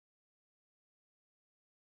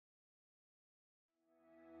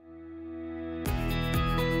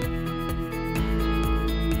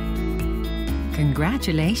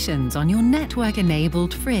Congratulations on your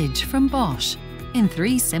network-enabled fridge from Bosch. In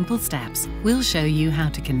 3 simple steps, we'll show you how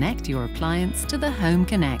to connect your appliance to the Home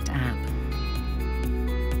Connect app.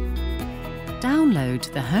 Download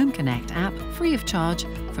the Home Connect app free of charge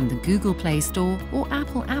from the Google Play Store or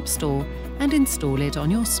Apple App Store and install it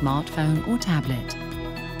on your smartphone or tablet.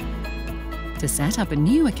 To set up a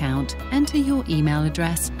new account, enter your email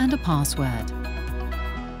address and a password.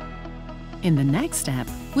 In the next step,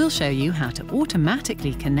 we'll show you how to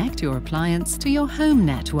automatically connect your appliance to your home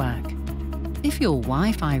network. If your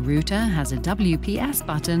Wi-Fi router has a WPS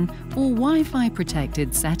button or Wi-Fi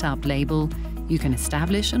protected setup label, you can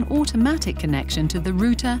establish an automatic connection to the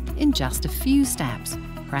router in just a few steps.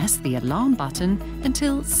 Press the alarm button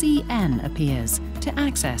until CN appears to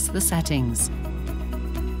access the settings.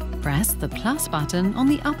 Press the plus button on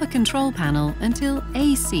the upper control panel until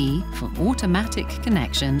AC for automatic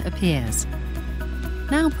connection appears.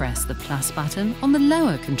 Now press the plus button on the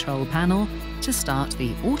lower control panel to start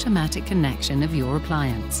the automatic connection of your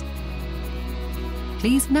appliance.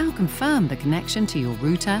 Please now confirm the connection to your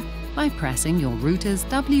router by pressing your router's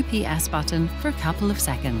WPS button for a couple of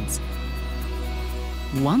seconds.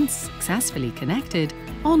 Once successfully connected,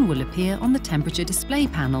 ON will appear on the temperature display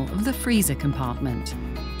panel of the freezer compartment.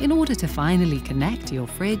 In order to finally connect your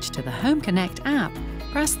fridge to the Home Connect app,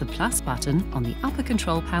 press the plus button on the upper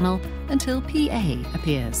control panel until PA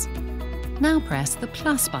appears. Now press the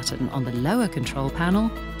plus button on the lower control panel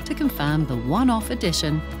to confirm the one-off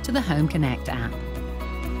addition to the Home Connect app.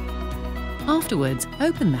 Afterwards,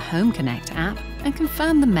 open the Home Connect app and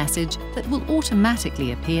confirm the message that will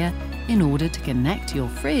automatically appear in order to connect your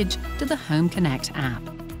fridge to the Home Connect app.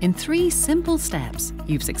 In 3 simple steps,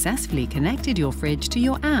 you've successfully connected your fridge to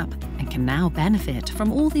your app and can now benefit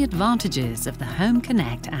from all the advantages of the Home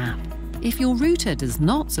Connect app. If your router does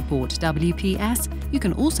not support WPS, you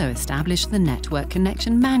can also establish the network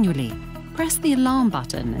connection manually. Press the alarm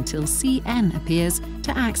button until CN appears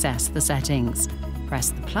to access the settings. Press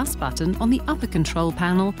the plus button on the upper control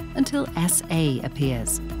panel until SA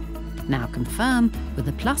appears. Now confirm with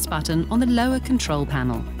the plus button on the lower control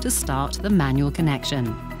panel to start the manual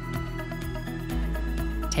connection.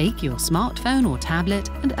 Take your smartphone or tablet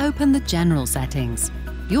and open the General settings.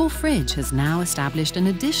 Your fridge has now established an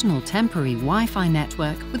additional temporary Wi-Fi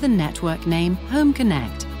network with a network name Home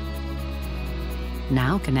Connect.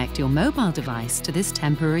 Now connect your mobile device to this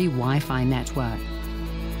temporary Wi-Fi network.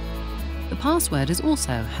 The password is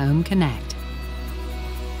also Home Connect.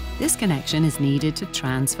 This connection is needed to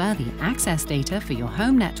transfer the access data for your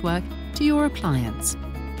home network to your appliance.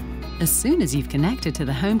 As soon as you've connected to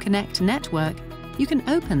the Home Connect network, you can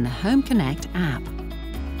open the Home Connect app.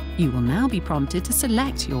 You will now be prompted to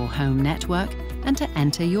select your home network and to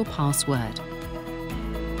enter your password.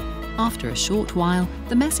 After a short while,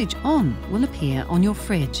 the message ON will appear on your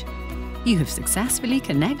fridge. You have successfully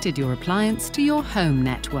connected your appliance to your home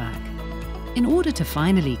network. In order to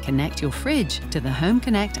finally connect your fridge to the Home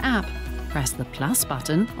Connect app, press the plus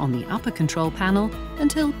button on the upper control panel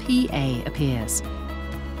until PA appears.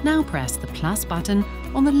 Now press the plus button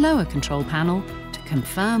on the lower control panel to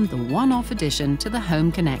confirm the one-off addition to the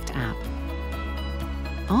Home Connect app.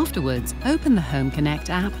 Afterwards, open the Home Connect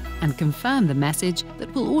app and confirm the message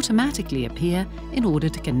that will automatically appear in order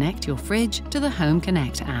to connect your fridge to the Home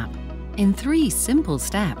Connect app. In 3 simple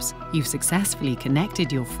steps, you've successfully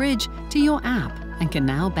connected your fridge to your app and can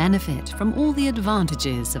now benefit from all the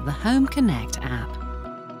advantages of the Home Connect app.